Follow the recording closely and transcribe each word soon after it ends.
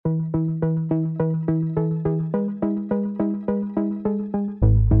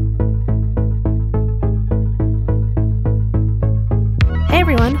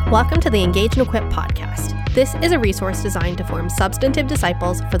everyone. Welcome to the Engage and Equip podcast. This is a resource designed to form substantive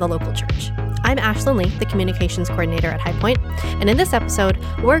disciples for the local church. I'm Ashlyn Lee, the communications coordinator at High Point, and in this episode,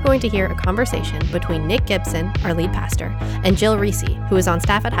 we're going to hear a conversation between Nick Gibson, our lead pastor, and Jill Reese, who is on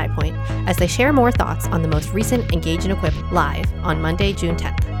staff at High Point, as they share more thoughts on the most recent Engage and Equip live on Monday, June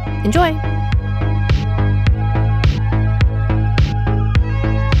 10th. Enjoy!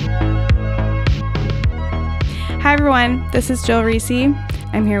 Hi everyone, this is Jill Reese.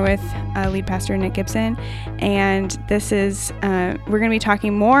 I'm here with lead pastor Nick Gibson, and this is we're going to be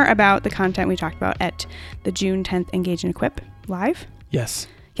talking more about the content we talked about at the June 10th Engage and Equip live. Yes,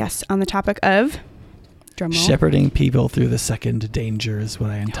 on the topic of drumroll. Shepherding people through the second danger is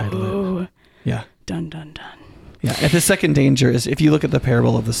what I entitled it. Yeah. Dun dun dun. Yeah, and the second danger is, if you look at the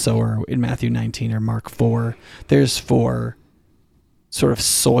parable of the sower in Matthew 19 or Mark 4, there's 4 sort of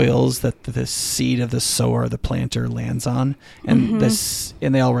soils that the seed of the sower, the planter, lands on, and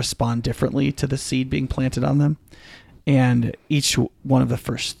and they all respond differently to the seed being planted on them, and each one of the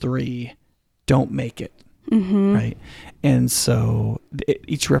first 3 don't make it, right? And so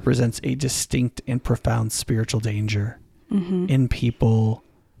each represents a distinct and profound spiritual danger in people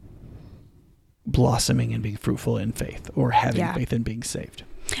blossoming and being fruitful in faith, or having faith and being saved.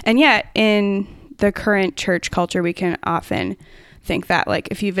 And yet, in the current church culture, we can often think that, like,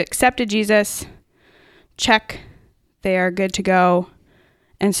 if you've accepted Jesus, check, they are good to go.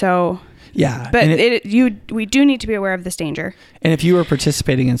 And so, but we do need to be aware of this danger. And if you are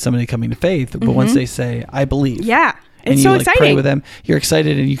participating in somebody coming to faith, but once they say, I believe. Yeah. And it's you so exciting. Pray with them, you're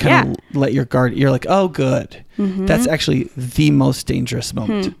excited, and you kind of let your guard, you're like, oh, good. That's actually the most dangerous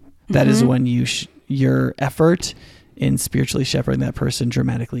moment. That is when your effort in spiritually shepherding that person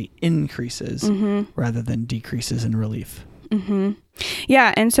dramatically increases rather than decreases in relief.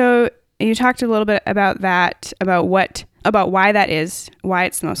 Yeah. And so you talked a little bit about that, about why that is, why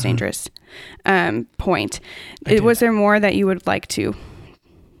it's the most dangerous point. Was there more that you would like to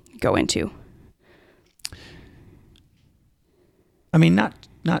go into? I mean, not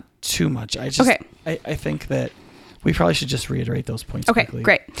too much. I think that we probably should just reiterate those points quickly.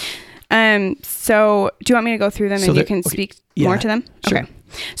 Great. So do you want me to go through them and you can speak more to them? Sure. Okay.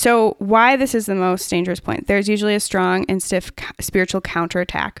 So why this is the most dangerous point. There's usually a strong and stiff spiritual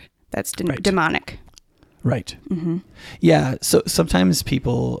counterattack that's demonic. Right. Yeah. So sometimes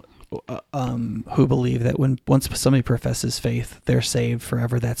people who believe that once somebody professes faith, they're saved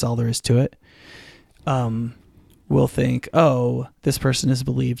forever, that's all there is to it, will think, oh, this person is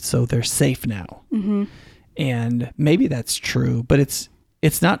believed, so they're safe now. And maybe that's true, but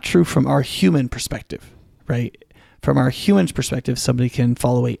it's not true from our human perspective, right? From our human perspective, somebody can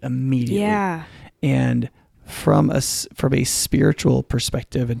fall away immediately. Yeah. And from a spiritual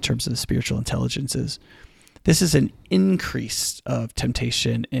perspective, in terms of the spiritual intelligences, this is an increase of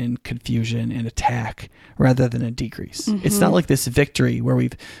temptation and confusion and attack rather than a decrease. It's not like this victory where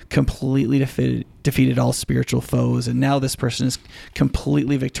we've completely defeated all spiritual foes, and now this person is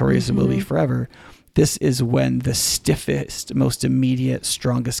completely victorious and will be forever. This is when the stiffest, most immediate,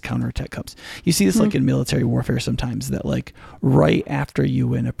 strongest counterattack comes. You see this like in military warfare sometimes, that like right after you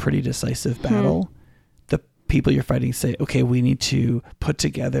win a pretty decisive battle, the people you're fighting say, okay, we need to put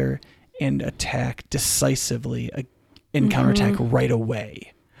together and attack decisively and counterattack right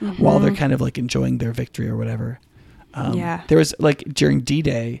away while they're kind of like enjoying their victory or whatever. There was like during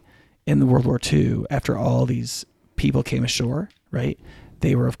D-Day in the World War II, after all these people came ashore, right?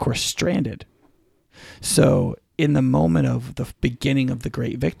 They were of course stranded. So in the moment of the beginning of the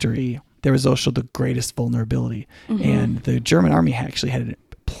great victory, there was also the greatest vulnerability. And the German army actually had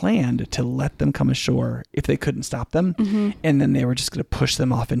planned to let them come ashore if they couldn't stop them. And then they were just going to push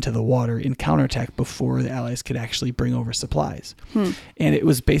them off into the water in counterattack before the Allies could actually bring over supplies. And it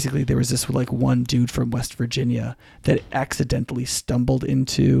was basically, there was this like one dude from West Virginia that accidentally stumbled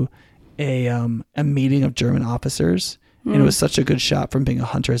into a meeting of German officers. And it was such a good shot from being a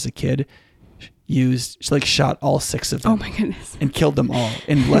hunter as a kid. Shot all 6 of them. Oh my goodness. And killed them all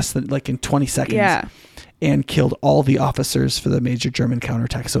in less than in 20 seconds. Yeah. And killed all the officers for the major German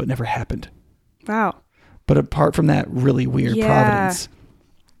counterattack, so it never happened. Wow. But apart from that really weird providence,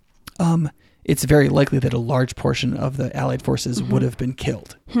 it's very likely that a large portion of the Allied forces would have been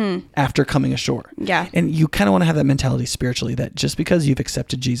killed after coming ashore. Yeah. And you kind of want to have that mentality spiritually, that just because you've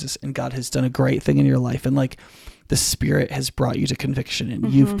accepted Jesus and God has done a great thing in your life, and like the Spirit has brought you to conviction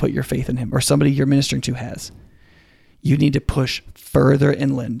and you've put your faith in Him, or somebody you're ministering to has, you need to push further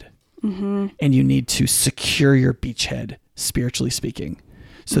inland and you need to secure your beachhead, spiritually speaking,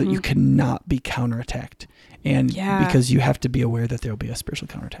 so that you cannot be counterattacked. And because you have to be aware that there will be a spiritual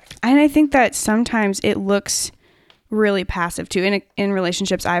counterattack. And I think that sometimes it looks really passive too. In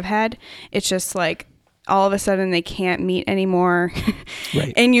relationships I've had, it's just like all of a sudden they can't meet anymore.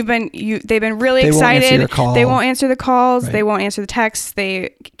 Right. And they've been really They won't answer excited. your call. They won't answer the calls. Right. They won't answer the texts.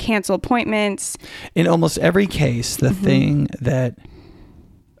 They cancel appointments. In almost every case, the thing that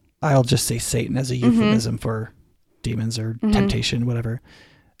I'll just say Satan as a euphemism for demons or temptation, whatever,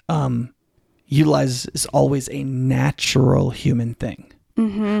 utilizes is always a natural human thing.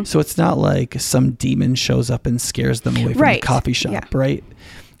 So it's not like some demon shows up and scares them away from the coffee shop, right?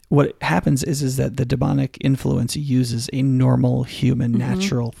 What happens is that the demonic influence uses a normal human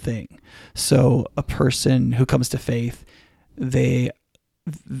natural thing. So a person who comes to faith,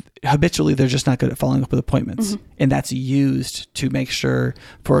 habitually they're just not good at following up with appointments, and that's used to make sure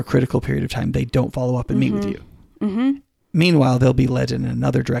for a critical period of time they don't follow up and meet with you. Meanwhile, they'll be led in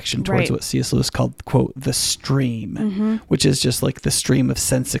another direction towards what C.S. Lewis called, quote, the stream, which is just like the stream of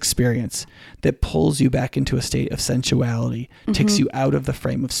sense experience that pulls you back into a state of sensuality, takes you out of the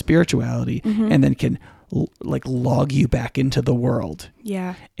frame of spirituality, and then can like log you back into the world.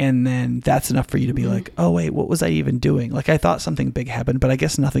 Yeah. And then that's enough for you to be like, oh, wait, what was I even doing? Like, I thought something big happened, but I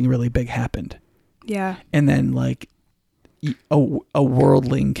guess nothing really big happened. Yeah. And then like a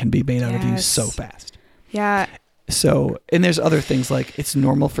worldling can be made out of you so fast. Yeah. So, and there's other things like it's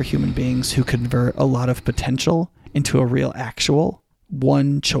normal for human beings who convert a lot of potential into a real actual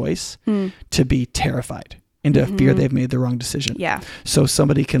one choice to be terrified and to fear they've made the wrong decision. Yeah. So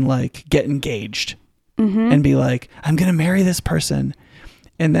somebody can like get engaged and be like, I'm going to marry this person.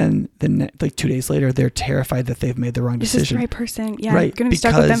 And then like 2 days later, they're terrified that they've made the wrong decision. This is the right person. Yeah. Right. I'm going to be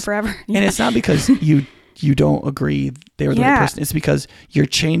stuck with them forever. Yeah. And it's not because you don't agree they were the right person. It's because you're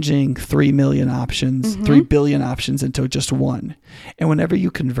changing 3 million options, 3 billion options into just one. And whenever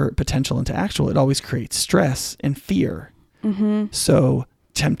you convert potential into actual, it always creates stress and fear. So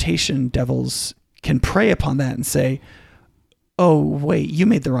temptation devils can prey upon that and say, oh, wait, you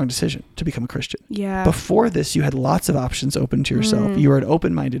made the wrong decision to become a Christian. Yeah. Before this, you had lots of options open to yourself. You were an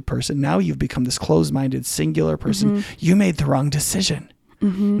open-minded person. Now you've become this closed-minded, singular person. You made the wrong decision.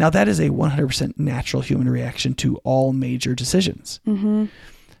 Now that is a 100% natural human reaction to all major decisions.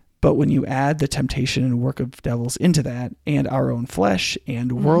 But when you add the temptation and work of devils into that and our own flesh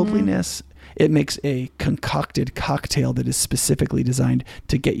and worldliness, it makes a concocted cocktail that is specifically designed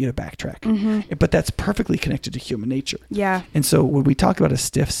to get you to backtrack. But that's perfectly connected to human nature. Yeah. And so when we talk about a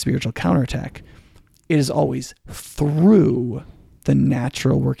stiff spiritual counterattack, it is always through the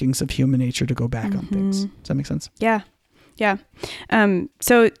natural workings of human nature to go back on things. Does that make sense? Yeah. Yeah.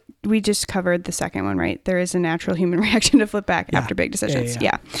 So we just covered the second one, right? There is a natural human reaction to flip back after big decisions.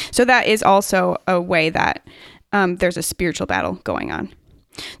 Yeah. So that is also a way that there's a spiritual battle going on.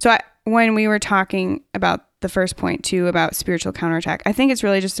 So when we were talking about the first point too, about spiritual counterattack, I think it's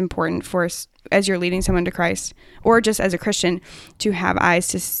really just important for us as you're leading someone to Christ or just as a Christian to have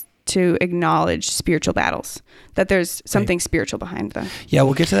eyes to acknowledge spiritual battles, that there's something spiritual behind them. Yeah,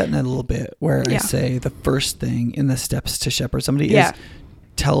 we'll get to that in a little bit, where I say the first thing in the steps to shepherd somebody is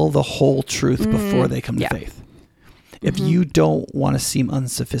tell the whole truth before they come to faith. If you don't want to seem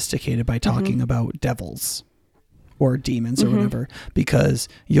unsophisticated by talking about devils or demons or whatever, because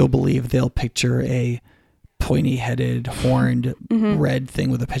you'll believe they'll picture a pointy-headed, horned, red thing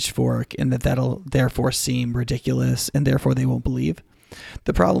with a pitchfork, and that'll therefore seem ridiculous, and therefore they won't believe.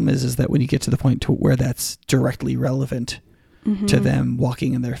 The problem is that when you get to the point to where that's directly relevant to them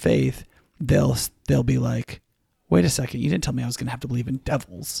walking in their faith, they'll be like, wait a second, you didn't tell me I was going to have to believe in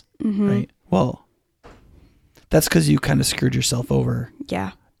devils, right? Well, that's because you kind of screwed yourself over.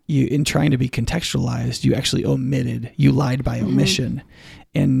 Yeah. You, in trying to be contextualized, you actually you lied by omission,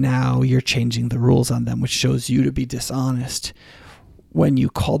 and now you're changing the rules on them, which shows you to be dishonest when you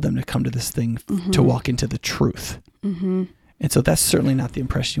called them to come to this thing to walk into the truth. And so that's certainly not the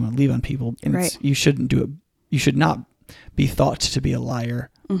impression you want to leave on people. And you shouldn't do it. You should not be thought to be a liar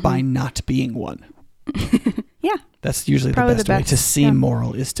by not being one. Yeah. That's usually the best way to seem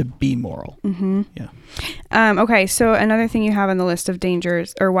moral is to be moral. Yeah. Okay. So another thing you have on the list of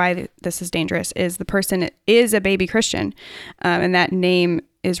dangers, or why this is dangerous, is the person is a baby Christian. And that name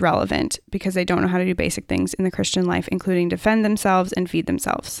is relevant because they don't know how to do basic things in the Christian life, including defend themselves and feed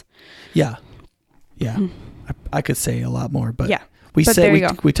themselves. Yeah. Yeah. I could say a lot more, but we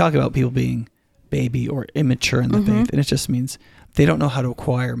talk about people being baby or immature in the faith, and it just means they don't know how to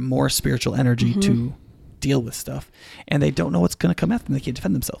acquire more spiritual energy to deal with stuff, and they don't know what's going to come at them. They can't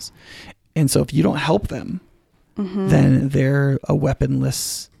defend themselves. And so if you don't help them, then they're a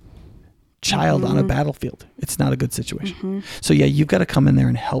weaponless child on a battlefield. It's not a good situation. So you've got to come in there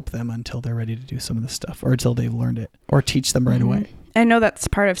and help them until they're ready to do some of this stuff, or until they've learned it, or teach them right away. And know that's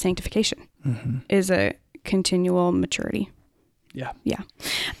part of sanctification is continual maturity. Yeah. Yeah.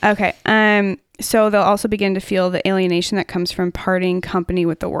 Okay. So they'll also begin to feel the alienation that comes from parting company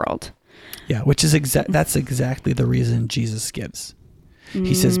with the world. Yeah, which is that's exactly the reason Jesus gives.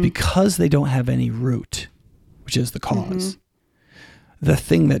 He says, because they don't have any root, which is the cause, the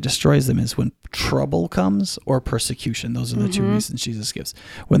thing that destroys them is when trouble comes or persecution. Those are the two reasons Jesus gives.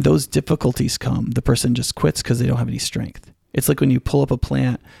 When those difficulties come, the person just quits because they don't have any strength. It's like when you pull up a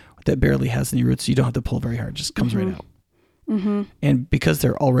plant that barely has any roots, you don't have to pull very hard. It just comes right out. And because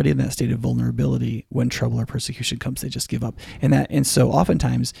they're already in that state of vulnerability, when trouble or persecution comes, they just give up. And so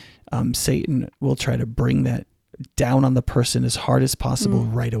oftentimes Satan will try to bring that down on the person as hard as possible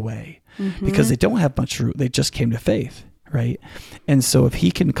right away because they don't have much root. They just came to faith, right? And so if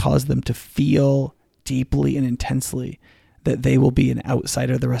he can cause them to feel deeply and intensely that they will be an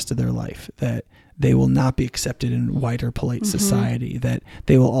outsider the rest of their life, that they will not be accepted in wider polite society, that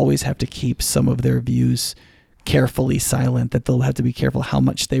they will always have to keep some of their views carefully silent, that they'll have to be careful how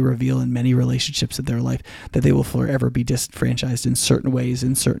much they reveal in many relationships of their life, that they will forever be disenfranchised in certain ways,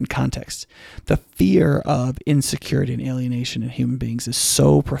 in certain contexts. The fear of insecurity and alienation in human beings is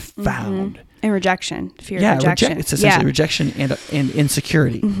so profound. And rejection, fear of rejection. It's essentially rejection and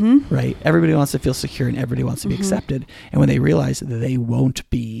insecurity, right? Everybody wants to feel secure and everybody wants to be accepted. And when they realize that they won't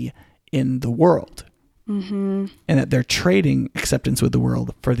be in the world and that they're trading acceptance with the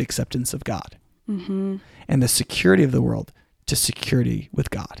world for the acceptance of God. And the security of the world to security with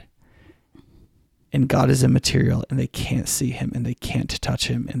God. And God is immaterial and they can't see him and they can't touch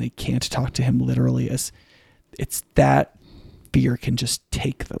him and they can't talk to him literally, as it's that fear can just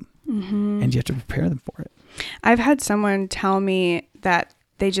take them and you have to prepare them for it. I've had someone tell me that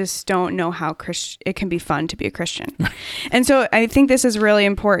they just don't know how it can be fun to be a Christian. And so I think this is really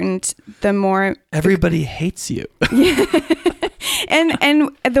important. The more everybody hates you.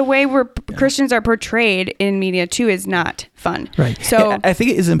 And the way Christians are portrayed in media too is not fun. Right. So I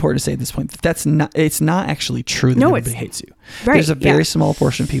think it is important to say at this point that it's not actually true that everybody hates you. Right. There's a very small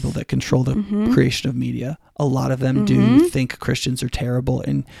portion of people that control the creation of media. A lot of them do think Christians are terrible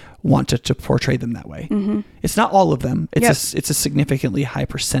and want to portray them that way. It's not all of them. It's a significantly high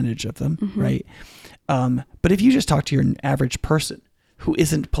percentage of them, right? But if you just talk to your average person who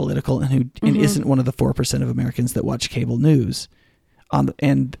isn't political and and isn't one of the 4% of Americans that watch cable news,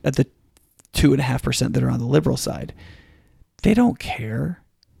 and at the 2.5% that are on the liberal side, they don't care.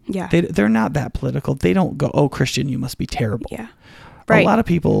 Yeah. They're not that political. They don't go, "Oh, Christian, you must be terrible." Yeah. Right. A lot of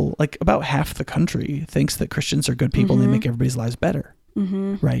people, like about half the country, thinks that Christians are good people and they make everybody's lives better.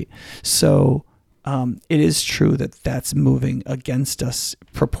 Right. So it is true that that's moving against us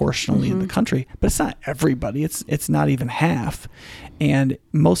proportionally in the country, but it's not everybody. It's not even half. And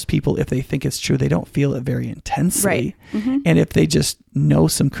most people, if they think it's true, they don't feel it very intensely. Right. And if they just know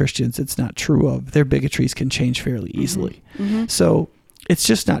some Christians it's not true of, their bigotries can change fairly easily. So it's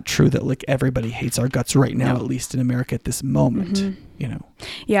just not true that like everybody hates our guts right now, at least in America at this moment, you know?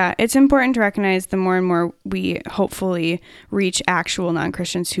 Yeah. It's important to recognize the more and more we hopefully reach actual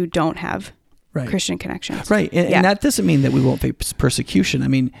non-Christians who don't have Christian connections. Right. And that doesn't mean that we won't face persecution. I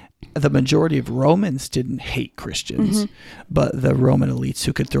mean, the majority of Romans didn't hate Christians, but the Roman elites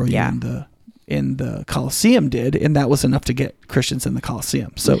who could throw you in the Colosseum did, and that was enough to get Christians in the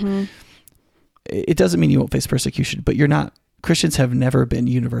Colosseum. So it doesn't mean you won't face persecution, but Christians have never been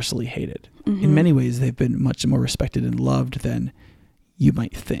universally hated. In many ways, they've been much more respected and loved than you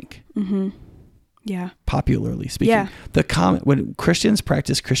might think. Yeah. Popularly speaking. Yeah. When Christians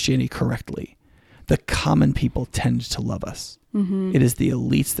practice Christianity correctly, the common people tend to love us. It is the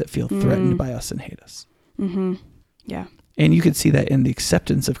elites that feel threatened by us and hate us. Yeah. And you can see that in the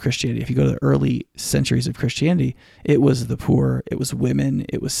acceptance of Christianity. If you go to the early centuries of Christianity, it was the poor, it was women,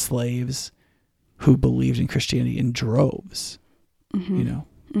 it was slaves who believed in Christianity in droves, you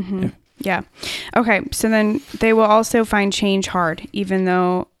know? Yeah. Okay. So then they will also find change hard, even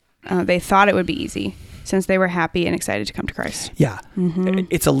though they thought it would be easy, since they were happy and excited to come to Christ. Yeah.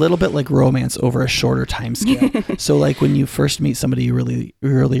 It's a little bit like romance over a shorter time scale. So like when you first meet somebody you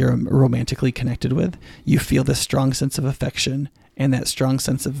really are romantically connected with, you feel this strong sense of affection, and that strong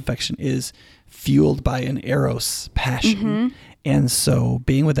sense of affection is fueled by an eros passion. And so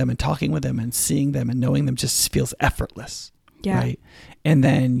being with them and talking with them and seeing them and knowing them just feels effortless. Yeah. Right. And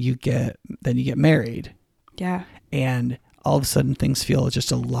then you get married. Yeah. And all of a sudden things feel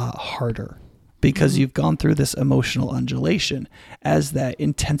just a lot harder because you've gone through this emotional undulation as that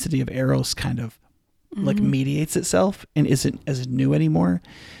intensity of eros kind of like mediates itself and isn't as new anymore.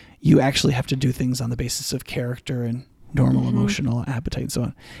 You actually have to do things on the basis of character and normal emotional appetite and so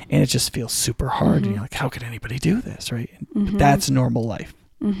on. And it just feels super hard. And you're like, how could anybody do this? Right. But that's normal life.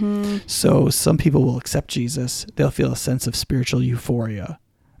 So some people will accept Jesus. They'll feel a sense of spiritual euphoria.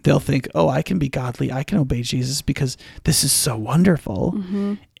 They'll think, oh, I can be godly. I can obey Jesus because this is so wonderful.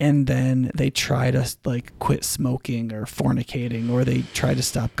 And then they try to like quit smoking or fornicating, or they try to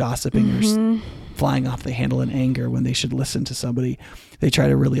stop gossiping or flying off the handle in anger when they should listen to somebody. They try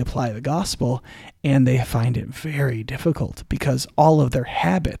to really apply the gospel, and they find it very difficult because all of their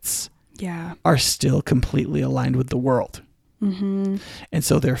habits are still completely aligned with the world. And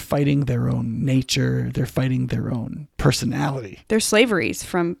so they're fighting their own nature. They're fighting their own personality. Their slaveries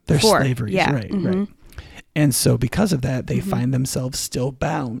from their before. Slaveries, right. And so because of that, they find themselves still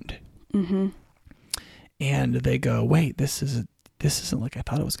bound. And they go, wait, this isn't like I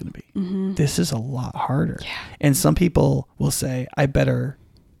thought it was going to be. This is a lot harder. And some people will say, I better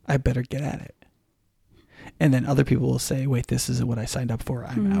get at it. And then other people will say, wait, this isn't what I signed up for.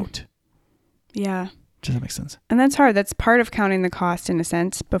 I'm out. Yeah. Does that make sense? And that's hard. That's part of counting the cost in a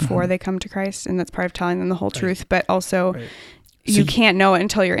sense before they come to Christ. And that's part of telling them the whole truth, but also you can't know it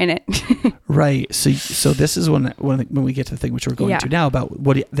until you're in it. Right. So this is when we get to the thing which we're going to now about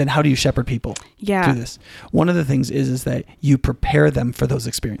then how do you shepherd people through this? One of the things is that you prepare them for those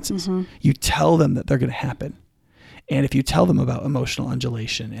experiences. You tell them that they're going to happen. And if you tell them about emotional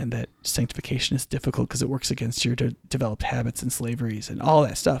undulation and that sanctification is difficult because it works against your developed habits and slaveries and all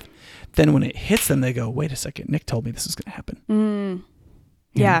that stuff, then when it hits them, they go, wait a second, Nick told me this was going to happen.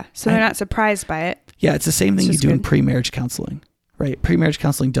 Yeah. So they're not surprised by it. Yeah. It's the same thing you do in pre-marriage counseling, right? Pre-marriage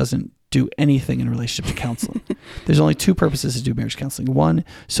counseling doesn't do anything in relationship to counseling. There's only two purposes to do marriage counseling. One,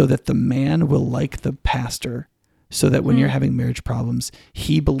 so that the man will like the pastor, so that when you're having marriage problems,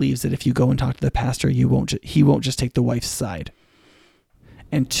 he believes that if you go and talk to the pastor, he won't just take the wife's side.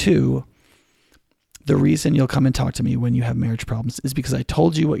 And two, the reason you'll come and talk to me when you have marriage problems is because I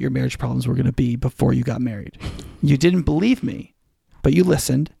told you what your marriage problems were going to be before you got married. You didn't believe me, but you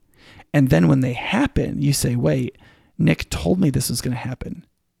listened. And then when they happen, you say, wait, Nick told me this was going to happen.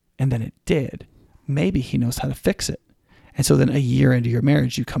 And then it did. Maybe he knows how to fix it. And so then a year into your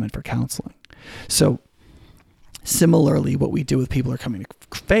marriage, you come in for counseling. So similarly, what we do with people who are coming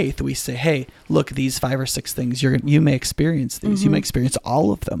to faith, we say, hey, look, these 5 or 6 things, you may experience these. You may experience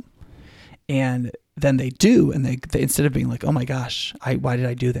all of them. And then they do. And they instead of being like, oh my gosh, why did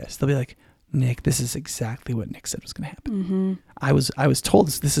I do this? They'll be like, Nick, this is exactly what Nick said was going to happen. I was told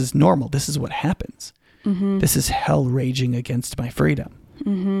this is normal. This is what happens. This is hell raging against my freedom.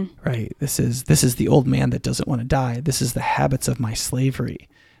 Right? This is the old man that doesn't want to die. This is the habits of my slavery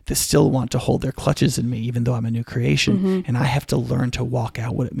that still want to hold their clutches in me, even though I'm a new creation. And I have to learn to walk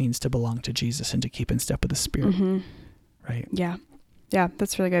out what it means to belong to Jesus and to keep in step with the Spirit. Right? Yeah. Yeah,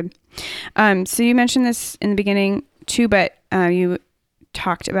 that's really good. So you mentioned this in the beginning too, but you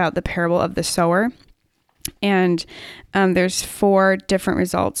talked about the parable of the sower. And there's 4 different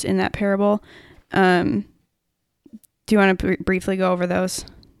results in that parable. Do you want to briefly go over those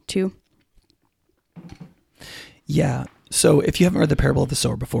 2? Yeah. So if you haven't read the parable of the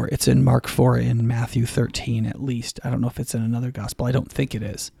sower before, it's in Mark 4 and Matthew 13 at least. I don't know if it's in another gospel. I don't think it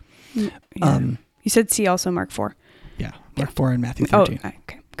is. Yeah. You said see also Mark 4. Yeah, Mark 4 and Matthew 13. Oh,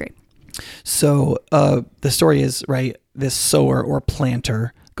 okay, great. So the story is, right, this sower or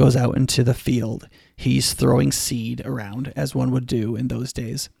planter goes out into the field. He's throwing seed around, as one would do in those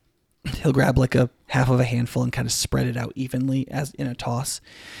days. He'll grab like a half of a handful and kind of spread it out evenly as in a toss.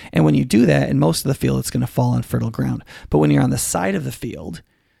 And when you do that, in most of the field, it's going to fall on fertile ground. But when you're on the side of the field,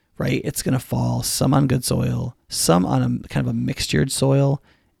 right, it's going to fall some on good soil, some on a kind of a mixtured soil.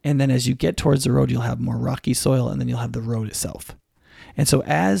 And then as you get towards the road, you'll have more rocky soil, and then you'll have the road itself. And so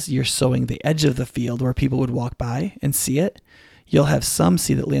as you're sowing the edge of the field where people would walk by and see it, you'll have some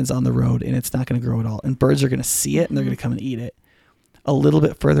seed that lands on the road and it's not going to grow at all. And birds are going to see it and they're going to come and eat it. A little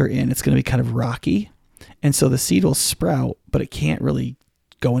bit further in, it's going to be kind of rocky. And so the seed will sprout, but it can't really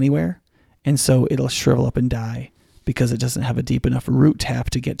go anywhere. And so it'll shrivel up and die because it doesn't have a deep enough root tap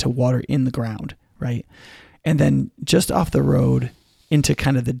to get to water in the ground, right? And then just off the road into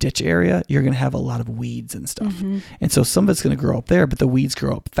kind of the ditch area, you're going to have a lot of weeds and stuff. And so some of it's going to grow up there, but the weeds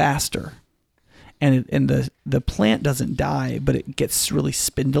grow up faster. And the plant doesn't die, but it gets really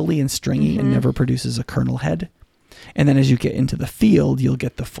spindly and stringy and never produces a kernel head. And then as you get into the field, you'll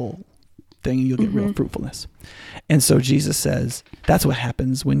get the full thing. You'll get real fruitfulness. And so Jesus says, that's what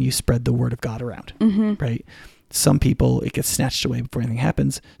happens when you spread the word of God around, right? Some people, it gets snatched away before anything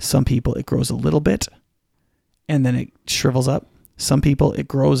happens. Some people, it grows a little bit and then it shrivels up. Some people, it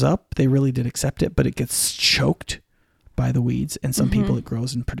grows up. They really did accept it, but it gets choked by the weeds. And some people, it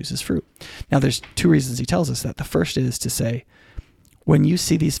grows and produces fruit. Now, there's 2 reasons he tells us that. The first is to say, when you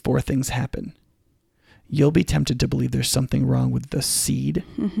see these 4 things happen, you'll be tempted to believe there's something wrong with the seed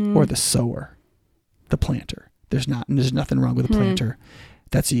or the sower, the planter. There's nothing wrong with the planter.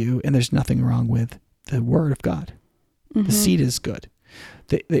 That's you. And there's nothing wrong with the word of God. The seed is good.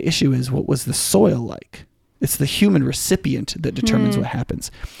 The issue is, what was the soil like? It's the human recipient that determines what happens.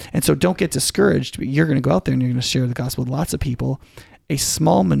 And so don't get discouraged. You're going to go out there and you're going to share the gospel with lots of people. A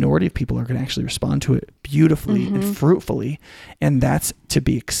small minority of people are going to actually respond to it beautifully and fruitfully. And that's to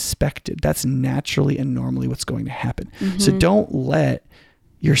be expected. That's naturally and normally what's going to happen. So don't let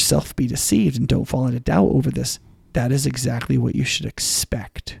yourself be deceived and don't fall into doubt over this. That is exactly what you should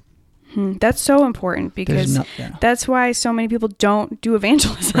expect. That's so important, because that's why so many people don't do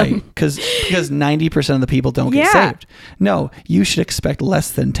evangelism. Right. Because 90% of the people don't get saved. No, you should expect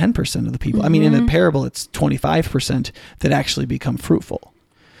less than 10% of the people. I mean, in the parable, it's 25% that actually become fruitful,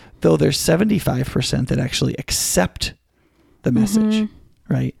 though there's 75% that actually accept the message.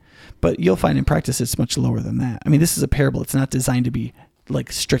 Right. But you'll find in practice, it's much lower than that. I mean, this is a parable. It's not designed to be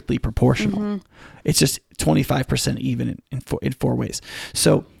like strictly proportional. It's just 25% even in four ways.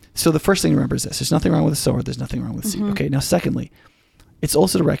 So the first thing to remember is this: there's nothing wrong with the sower. There's nothing wrong with the seed. Okay. Now, secondly, it's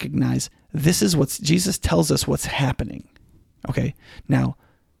also to recognize this is what Jesus tells us what's happening. Okay. Now,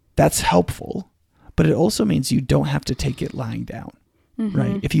 that's helpful, but it also means you don't have to take it lying down.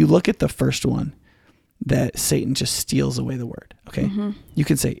 Right. If you look at the first one, that Satan just steals away the word. Okay. You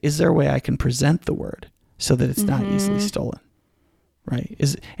can say, is there a way I can present the word so that it's not easily stolen? Right.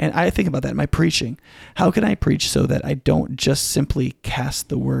 And I think about that in my preaching. How can I preach so that I don't just simply cast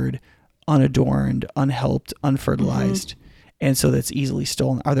the word unadorned, unhelped, unfertilized, and so that's easily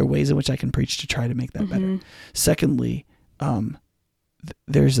stolen? Are there ways in which I can preach to try to make that better? Secondly,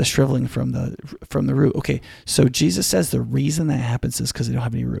 there's the shriveling from the root. Okay. So Jesus says the reason that happens is because they don't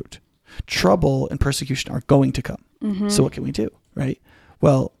have any root. Trouble and persecution are going to come. So what can we do? Right.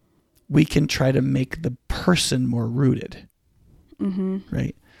 Well, we can try to make the person more rooted.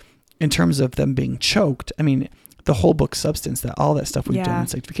 Right. In terms of them being choked, I mean, the whole book Substance, that all that stuff we've done in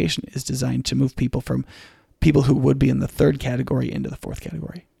sanctification is designed to move people from people who would be in the third category into the fourth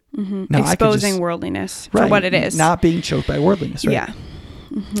category. Now, exposing worldliness for what it is. Not being choked by worldliness, right?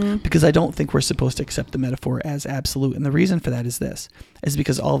 Yeah. Because I don't think we're supposed to accept the metaphor as absolute. And the reason for that is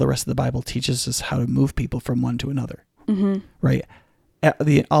because all the rest of the Bible teaches us how to move people from one to another. Right.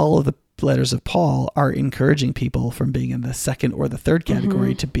 All of the letters of Paul are encouraging people from being in the second or the third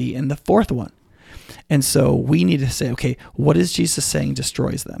category to be in the fourth one. And so we need to say, okay, what is Jesus saying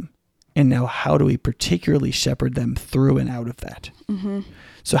destroys them? And now how do we particularly shepherd them through and out of that?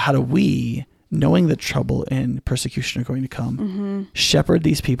 So how do we, knowing that trouble and persecution are going to come, shepherd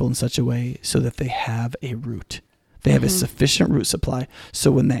these people in such a way so that they have a root? They have a sufficient root supply.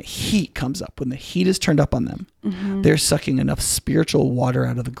 So when that heat comes up, when the heat is turned up on them, they're sucking enough spiritual water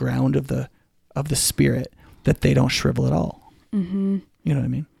out of the ground of the spirit that they don't shrivel at all. You know what I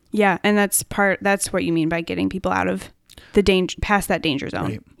mean? Yeah. And that's what you mean by getting people out of the danger, past that danger zone.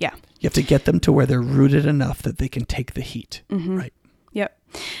 Right. Yeah. You have to get them to where they're rooted enough that they can take the heat. Right. Yep.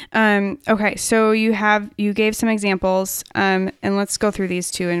 Okay. So you gave some examples, and let's go through these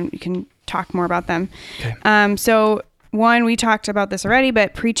two and we can talk more about them. Okay. So one, we talked about this already,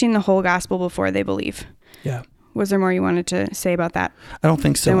 but preaching the whole gospel before they believe. Yeah. Was there more you wanted to say about that? I don't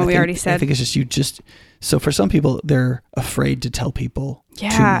think so. Than what we already said? I think it's just so for some people, they're afraid to tell people too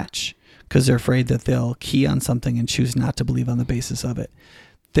much because they're afraid that they'll key on something and choose not to believe on the basis of it.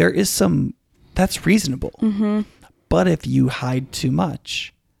 There is that's reasonable. But if you hide too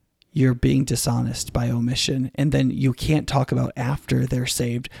much, you're being dishonest by omission. And then you can't talk about after they're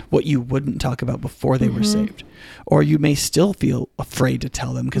saved what you wouldn't talk about before they were saved. Or you may still feel afraid to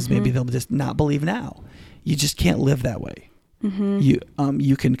tell them because maybe they'll just not believe now. You just can't live that way. You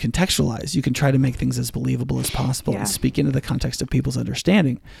can contextualize. You can try to make things as believable as possible and speak into the context of people's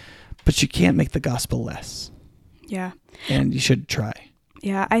understanding. But you can't make the gospel less. Yeah. And you should try.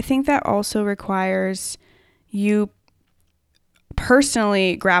 Yeah. I think that also requires you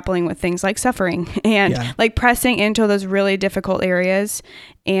personally grappling with things like suffering and like pressing into those really difficult areas,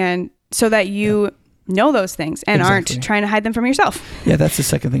 and so that you know those things and aren't trying to hide them from yourself. Yeah, that's the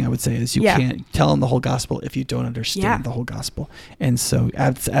second thing I would say is you can't tell them the whole gospel if you don't understand the whole gospel. And so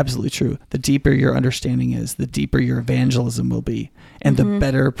it's absolutely true. The deeper your understanding is, the deeper your evangelism will be, and the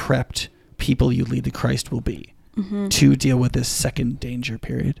better prepped people you lead to Christ will be to deal with this second danger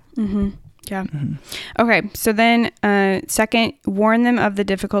period. Yeah. Okay. So then, second, warn them of the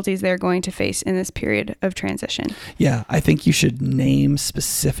difficulties they're going to face in this period of transition. Yeah. I think you should name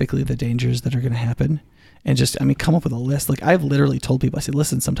specifically the dangers that are going to happen and come up with a list. Like I've literally told people, I said,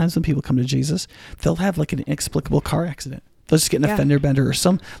 listen, sometimes when people come to Jesus, they'll have like an inexplicable car accident. They'll just get an Yeah. fender bender or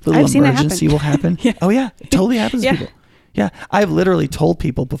some little I've seen that emergency happen. will happen. Yeah. Oh yeah, it totally happens Yeah. to people. Yeah, I've literally told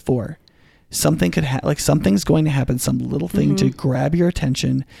people before, something could like something's going to happen, some little thing to grab your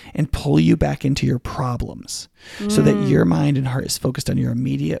attention and pull you back into your problems, so that your mind and heart is focused on your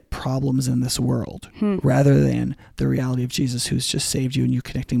immediate problems in this world, rather than the reality of Jesus, who's just saved you and you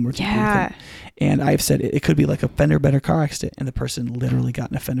connecting more deeply with him. And I've said it could be like a fender bender car accident, and the person literally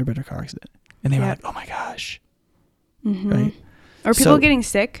got in a fender bender car accident, and they were like, "Oh my gosh," right? Or people So- getting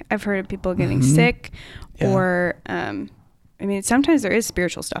sick. I've heard of people getting sick, Yeah. or I mean, sometimes there is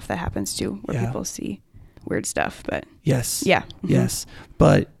spiritual stuff that happens too, where Yeah. people see weird stuff. But Yes. yeah, Yes.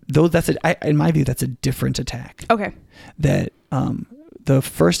 But though in my view, that's a different attack. Okay. That the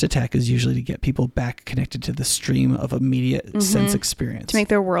first attack is usually to get people back connected to the stream of immediate sense experience. To make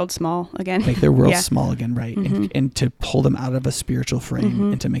their world small again. Make their world Yeah. small again, right? And to pull them out of a spiritual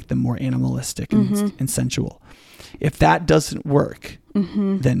frame and to make them more animalistic and sensual. If that doesn't work,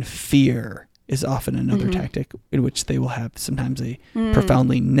 then fear is often another tactic in which they will have sometimes a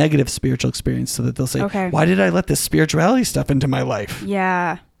profoundly negative spiritual experience, so that they'll say, Okay. why did I let this spirituality stuff into my life?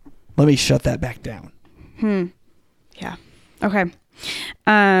 Yeah. Let me shut that back down. Yeah. Okay.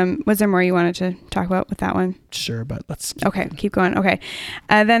 Was there more you wanted to talk about with that one? Sure, but let's... Okay. Keep going. Okay.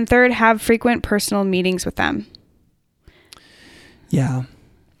 Then third, have frequent personal meetings with them. Yeah.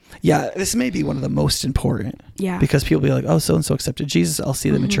 Yeah, this may be one of the most important. Yeah. Because people be like, oh, so-and-so accepted Jesus. I'll see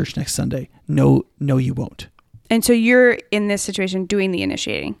them in church next Sunday. No, you won't. And so you're in this situation doing the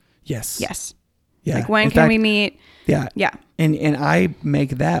initiating. Yes. Yes. Yeah. Like, when In can fact, we meet? Yeah. Yeah. And I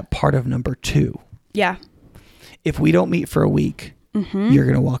make that part of number 2. Yeah. If we don't meet for a week, you're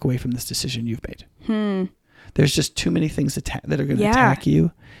going to walk away from this decision you've made. There's just too many things that are going to attack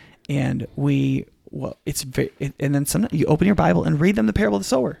you. And it's very, and then sometimes you open your Bible and read them the parable of the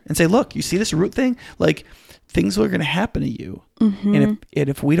sower and say, look, you see this root thing? Like, things are going to happen to you. And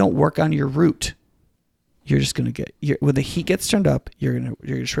if we don't work on your root, you're just going to when the heat gets turned up, you're going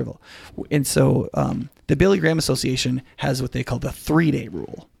to shrivel. And so, the Billy Graham Association has what they call the 3-day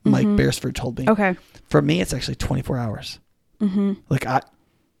rule. Mike Beresford told me. Okay. For me, it's actually 24 hours. Like,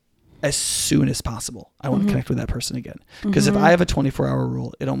 as soon as possible, I want to connect with that person again. Because if I have a 24-hour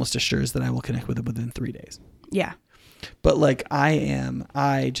rule, it almost assures that I will connect with them within 3 days. Yeah. But like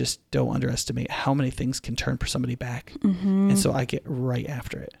I just don't underestimate how many things can turn for somebody back. And so I get right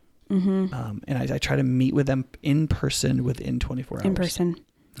after it. And I try to meet with them in person within 24 hours. In person.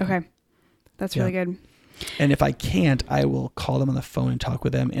 Okay. That's really good. And if I can't, I will call them on the phone and talk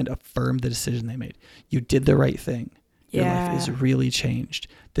with them and affirm the decision they made. You did the right thing. Your life is really changed.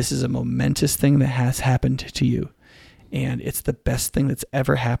 This is a momentous thing that has happened to you. And it's the best thing that's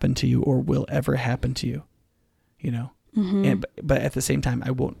ever happened to you or will ever happen to you. You know? And, but at the same time,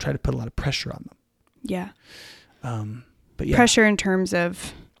 I won't try to put a lot of pressure on them. Yeah. But yeah. Pressure in terms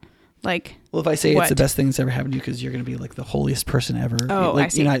of, like, well, if I say what? it's the best thing that's ever happened to you because you're going to be like the holiest person ever. Oh, like, I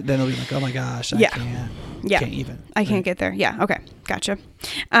see. then it'll be like, oh my gosh, I can't even. I can't get there. Yeah. Okay. Gotcha.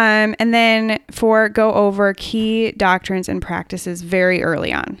 And then for go over key doctrines and practices very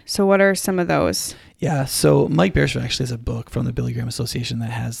early on. So what are some of those? Yeah. So Mike Beresford actually has a book from the Billy Graham Association that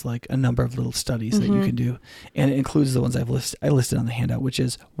has like a number of little studies that you can do. And it includes the ones I listed on the handout, which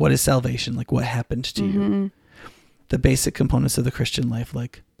is what is salvation? Like, what happened to you? The basic components of the Christian life,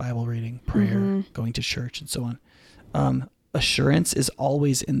 like Bible reading, prayer, going to church, and so on. Assurance is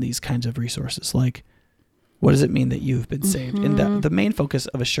always in these kinds of resources. Like, what does it mean that you've been saved? And the main focus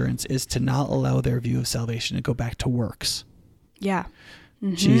of assurance is to not allow their view of salvation to go back to works. Yeah.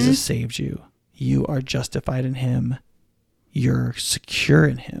 Jesus saved you. You are justified in him. You're secure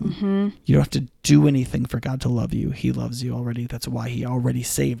in him. You don't have to do anything for God to love you. He loves you already. That's why he already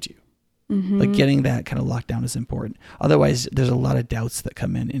saved you. Like, getting that kind of locked down is important. Otherwise, there's a lot of doubts that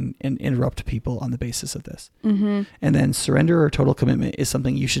come in and interrupt people on the basis of this. And then surrender or total commitment is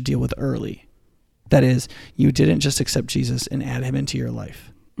something you should deal with early. That is, you didn't just accept Jesus and add him into your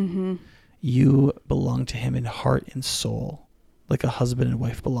life. You belong to him in heart and soul, like a husband and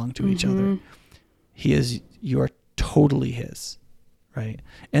wife belong to each other. You are totally his, right?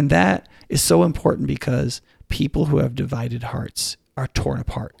 And that is so important because people who have divided hearts are torn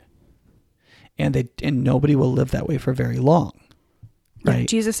apart. And nobody will live that way for very long, right? Yeah,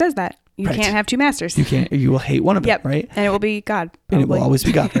 Jesus says that you can't have two masters. You will hate one of them, right? And it will be God, probably. And it will always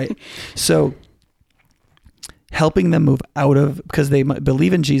be God, right? So helping them move out of, because they might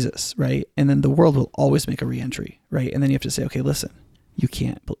believe in Jesus, right? And then the world will always make a reentry, right? And then you have to say, okay, listen, you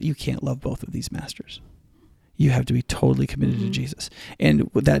can't love both of these masters. You have to be totally committed to Jesus. And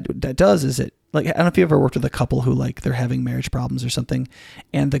what that does is it, like, I don't know if you ever worked with a couple who, like, they're having marriage problems or something,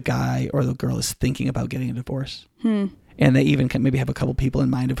 and the guy or the girl is thinking about getting a divorce. And and they even can maybe have a couple people in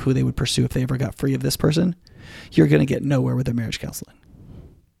mind of who they would pursue if they ever got free of this person, you're going to get nowhere with their marriage counseling.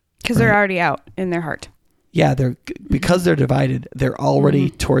 Because they're already out in their heart. Yeah, because they're divided, they're already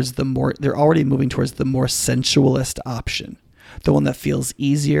they're already moving towards the more sensualist option, the one that feels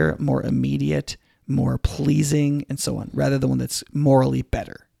easier, more immediate, more pleasing, and so on, rather than the one that's morally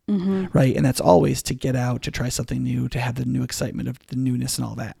better. Right. And that's always to get out, to try something new, to have the new excitement of the newness and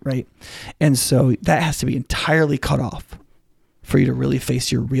all that. Right. And so that has to be entirely cut off for you to really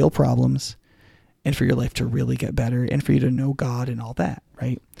face your real problems and for your life to really get better and for you to know God and all that.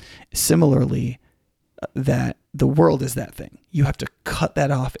 Right. Similarly, that the world is that thing. You have to cut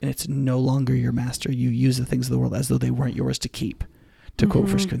that off, and it's no longer your master. You use the things of the world as though they weren't yours to keep, to quote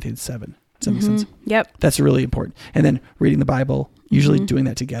 1 Corinthians 7. Does that make sense? Yep. That's really important. And then reading the Bible, usually doing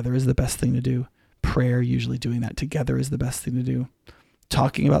that together is the best thing to do. Prayer, usually doing that together is the best thing to do.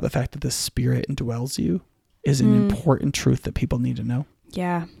 Talking about the fact that the Spirit indwells you is an important truth that people need to know.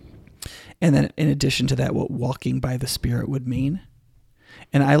 Yeah. And then in addition to that, what walking by the Spirit would mean.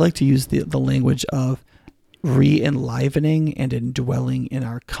 And I like to use the language of re-enlivening and indwelling in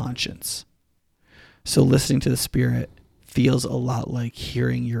our conscience. So listening to the Spirit feels a lot like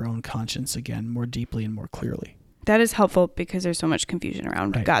hearing your own conscience again more deeply and more clearly. That is helpful because there's so much confusion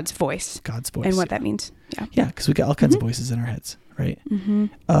around God's voice. God's voice. And what that means. Yeah. Yeah, because we got all kinds of voices in our heads, right?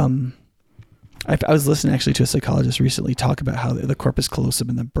 I was listening actually to a psychologist recently talk about how the corpus callosum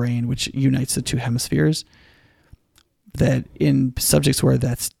in the brain, which unites the two hemispheres, that in subjects where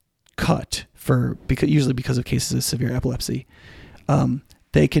that's cut usually because of cases of severe epilepsy,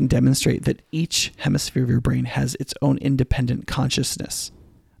 they can demonstrate that each hemisphere of your brain has its own independent consciousness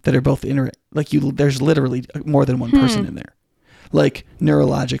that are both there's literally more than one person in there, like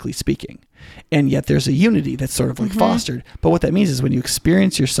neurologically speaking. And yet there's a unity that's sort of like fostered. But what that means is when you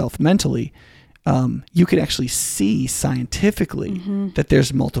experience yourself mentally, you can actually see scientifically that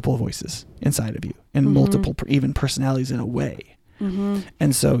there's multiple voices inside of you and multiple even personalities in a way.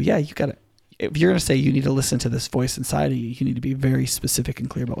 And so, yeah, if you're going to say you need to listen to this voice inside of you, you need to be very specific and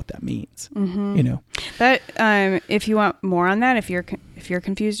clear about what that means. You know, that if you want more on that, if you're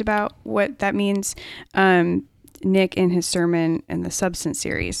confused about what that means, Nick in his sermon in the Substance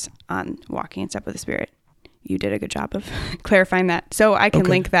series on walking in step with the Spirit, you did a good job of clarifying that. So I can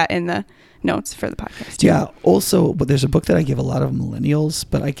link that in the notes for the podcast too. Yeah. Also, but there's a book that I give a lot of millennials,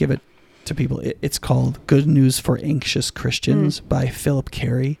 but I give it to people. It's called Good News for Anxious Christians by Philip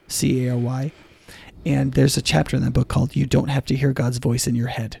Carey, Cary. And there's a chapter in that book called You Don't Have to Hear God's Voice in Your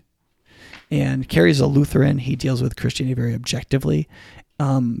Head. And Carey's a Lutheran. He deals with Christianity very objectively.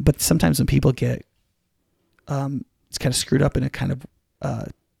 But sometimes when people get it's kind of screwed up in a kind of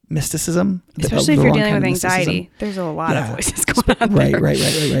mysticism. Especially if you're dealing with anxiety. There's a lot of voices going on there. Right.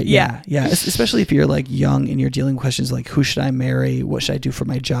 Yeah. Especially if you're like young and you're dealing with questions like, who should I marry? What should I do for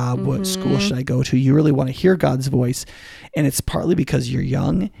my job? What school should I go to? You really want to hear God's voice. And it's partly because you're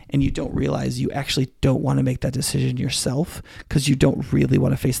young and you don't realize you actually don't want to make that decision yourself because you don't really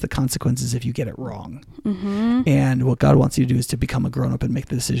want to face the consequences if you get it wrong. And what God wants you to do is to become a grown-up and make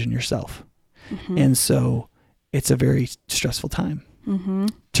the decision yourself. And so it's a very stressful time.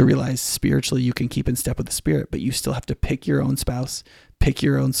 To realize spiritually you can keep in step with the Spirit, but you still have to pick your own spouse, pick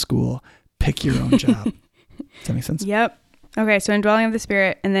your own school, pick your own job. Does that make sense? Yep. Okay, so indwelling of the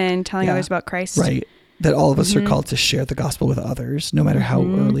Spirit and then telling others about Christ. Right. That all of us are called to share the gospel with others, no matter how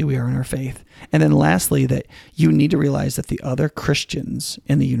early we are in our faith. And then lastly, that you need to realize that the other Christians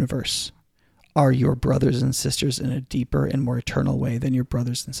in the universe are your brothers and sisters in a deeper and more eternal way than your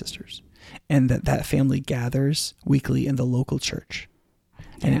brothers and sisters. And that family gathers weekly in the local church.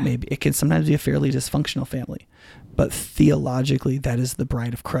 And it can sometimes be a fairly dysfunctional family, but theologically, that is the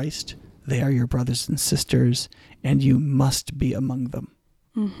bride of Christ. They are your brothers and sisters, and you must be among them.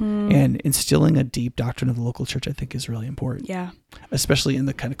 And instilling a deep doctrine of the local church, I think, is really important. Yeah. Especially in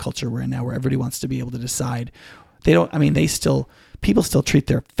the kind of culture we're in now, where everybody wants to be able to decide. People still treat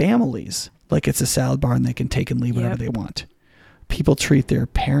their families like it's a salad bar and they can take and leave whatever they want. People treat their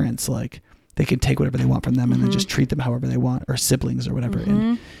parents like they can take whatever they want from them and then just treat them however they want, or siblings or whatever.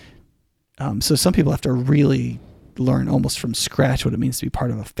 And so some people have to really learn almost from scratch what it means to be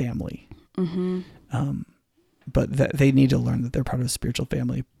part of a family. But they need to learn that they're part of a spiritual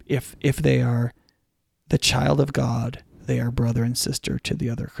family. If they are the child of God, they are brother and sister to the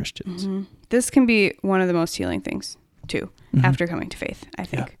other Christians. This can be one of the most healing things too, after coming to faith, I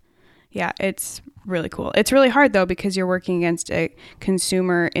think. Yeah, it's really cool. It's really hard though, because you're working against a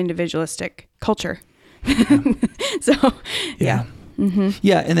consumer individualistic culture. So, yeah.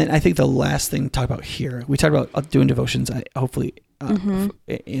 Yeah. And then I think the last thing to talk about here, we talked about doing devotions. Hopefully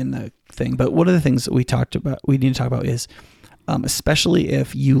in the thing. But one of the things that we need to talk about is, especially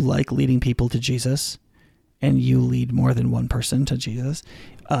if you like leading people to Jesus and you lead more than one person to Jesus,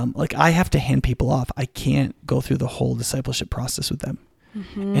 like I have to hand people off. I can't go through the whole discipleship process with them.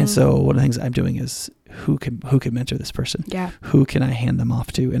 And so one of the things I'm doing is who can mentor this person? Yeah. Who can I hand them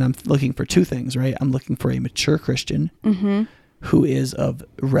off to? And I'm looking for two things, right? I'm looking for a mature Christian who is of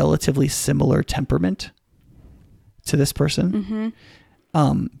relatively similar temperament to this person.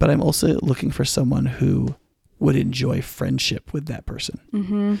 But I'm also looking for someone who would enjoy friendship with that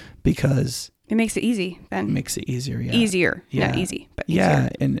person because it makes it easy then. It makes it easier. Yeah. Easier. Yeah. Not easy, but yeah. easier.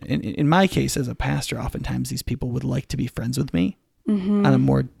 And in my case as a pastor, oftentimes these people would like to be friends with me on a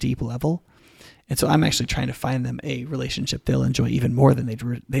more deep level. And so I'm actually trying to find them a relationship they'll enjoy even more than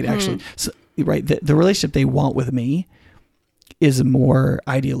they'd actually, so, right. The relationship they want with me is more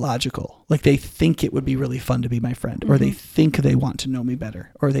ideological. Like they think it would be really fun to be my friend, or they think they want to know me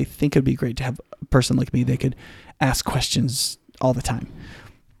better, or they think it'd be great to have a person like me they could ask questions all the time.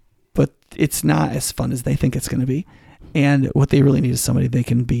 But it's not as fun as they think it's going to be. And what they really need is somebody they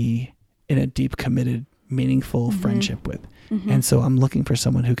can be in a deep, committed, meaningful friendship with. And so I'm looking for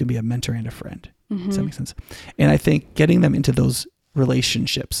someone who can be a mentor and a friend. Does that make sense? And I think getting them into those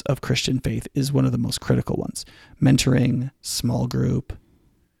relationships of Christian faith is one of the most critical ones. Mentoring, small group,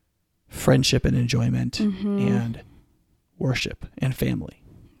 friendship and enjoyment, and worship and family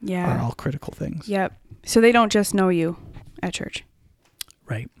are all critical things. Yep. So they don't just know you at church.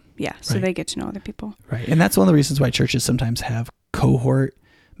 Right. Yeah. So they get to know other people. Right. And that's one of the reasons why churches sometimes have cohort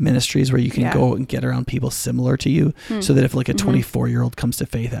ministries where you can go and get around people similar to you, so that if like a 24-year-old comes to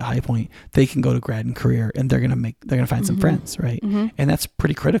faith at High Point, they can go to grad and career and they're going to find some friends. Right. And that's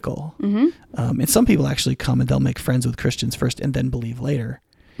pretty critical. And some people actually come and they'll make friends with Christians first and then believe later.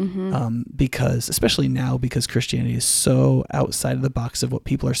 Because especially now, because Christianity is so outside of the box of what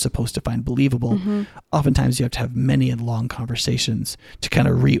people are supposed to find believable, oftentimes you have to have many and long conversations to kind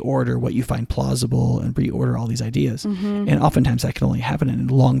of reorder what you find plausible and reorder all these ideas. And oftentimes that can only happen in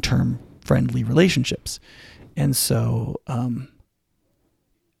long-term friendly relationships. And so,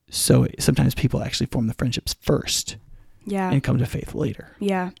 sometimes people actually form the friendships first and come to faith later.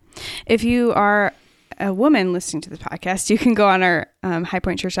 Yeah. If you are a woman listening to this podcast, you can go on our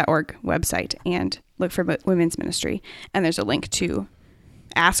highpointchurch.org website and look for women's ministry. And there's a link to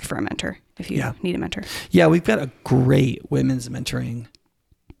ask for a mentor if you need a mentor. Yeah, we've got a great women's mentoring.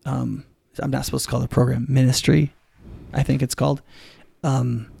 I'm not supposed to call the program ministry, I think it's called.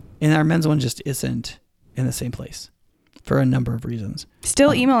 And our men's one just isn't in the same place for a number of reasons.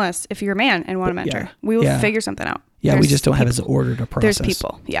 Still email us if you're a man and want a mentor. We will figure something out. Yeah, we just don't have as ordered a process. There's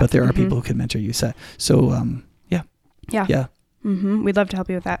people, but there are people who can mentor you. So, We'd love to help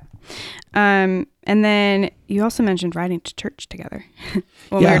you with that. And then you also mentioned riding to church together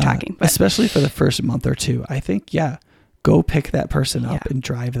when we were talking. But especially for the first month or two, I think, go pick that person up and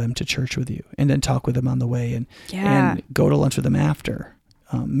drive them to church with you, and then talk with them on the way, and go to lunch with them after.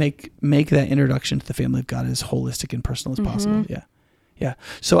 Make that introduction to the family of God as holistic and personal as possible. Yeah.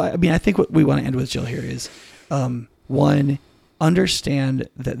 So, I mean, I think what we want to end with, Jill, here is, one, understand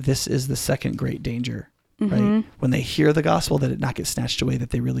that this is the second great danger, right? When they hear the gospel, that it not get snatched away, that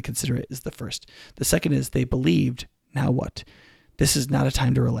they really consider it is the first. The second is they believed, now what? This is not a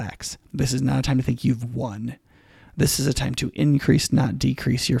time to relax. This is not a time to think you've won. This is a time to increase, not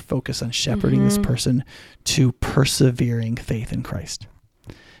decrease your focus on shepherding this person to persevering faith in Christ.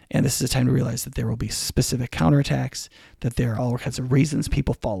 And this is a time to realize that there will be specific counterattacks, that there are all kinds of reasons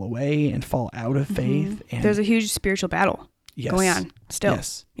people fall away and fall out of faith. And there's a huge spiritual battle going on still.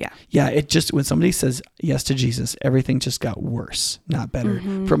 Yeah. It just, when somebody says yes to Jesus, everything just got worse, not better,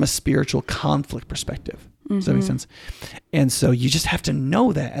 from a spiritual conflict perspective. Does that make sense? And so you just have to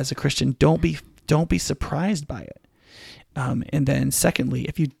know that as a Christian. Don't be surprised by it. And then secondly,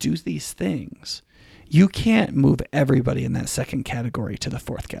 if you do these things, you can't move everybody in that second category to the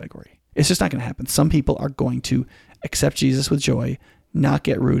fourth category. It's just not going to happen. Some people are going to accept Jesus with joy, not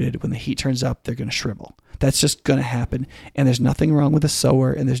get rooted. When the heat turns up, they're going to shrivel. That's just going to happen. And there's nothing wrong with a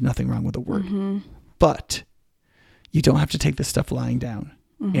sower, and there's nothing wrong with a word. But you don't have to take this stuff lying down.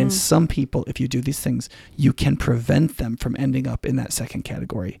 And some people, if you do these things, you can prevent them from ending up in that second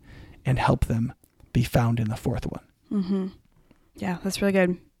category and help them be found in the fourth one. Yeah, that's really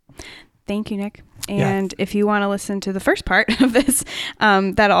good. Thank you, Nick. And if you want to listen to the first part of this,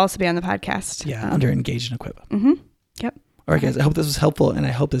 that'll also be on the podcast. Under Engage and Equip. Yep. All right, guys, I hope this was helpful, and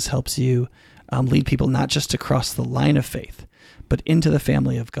I hope this helps you lead people not just to cross the line of faith, but into the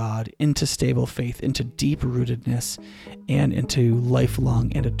family of God, into stable faith, into deep rootedness, and into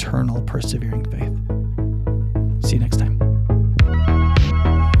lifelong and eternal persevering faith. See you next time.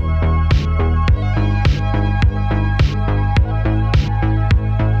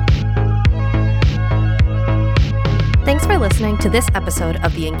 Thanks for listening to this episode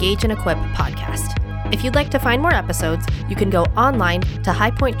of the Engage and Equip podcast. If you'd like to find more episodes, you can go online to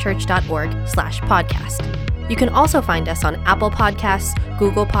highpointchurch.org/podcast. You can also find us on Apple Podcasts,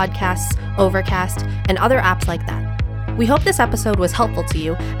 Google Podcasts, Overcast, and other apps like that. We hope this episode was helpful to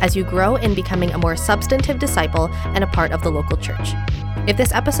you as you grow in becoming a more substantive disciple and a part of the local church. If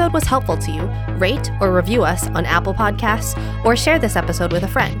this episode was helpful to you, rate or review us on Apple Podcasts or share this episode with a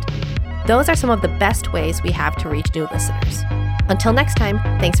friend. Those are some of the best ways we have to reach new listeners. Until next time,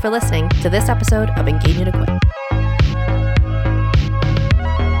 thanks for listening to this episode of Engage and Equip.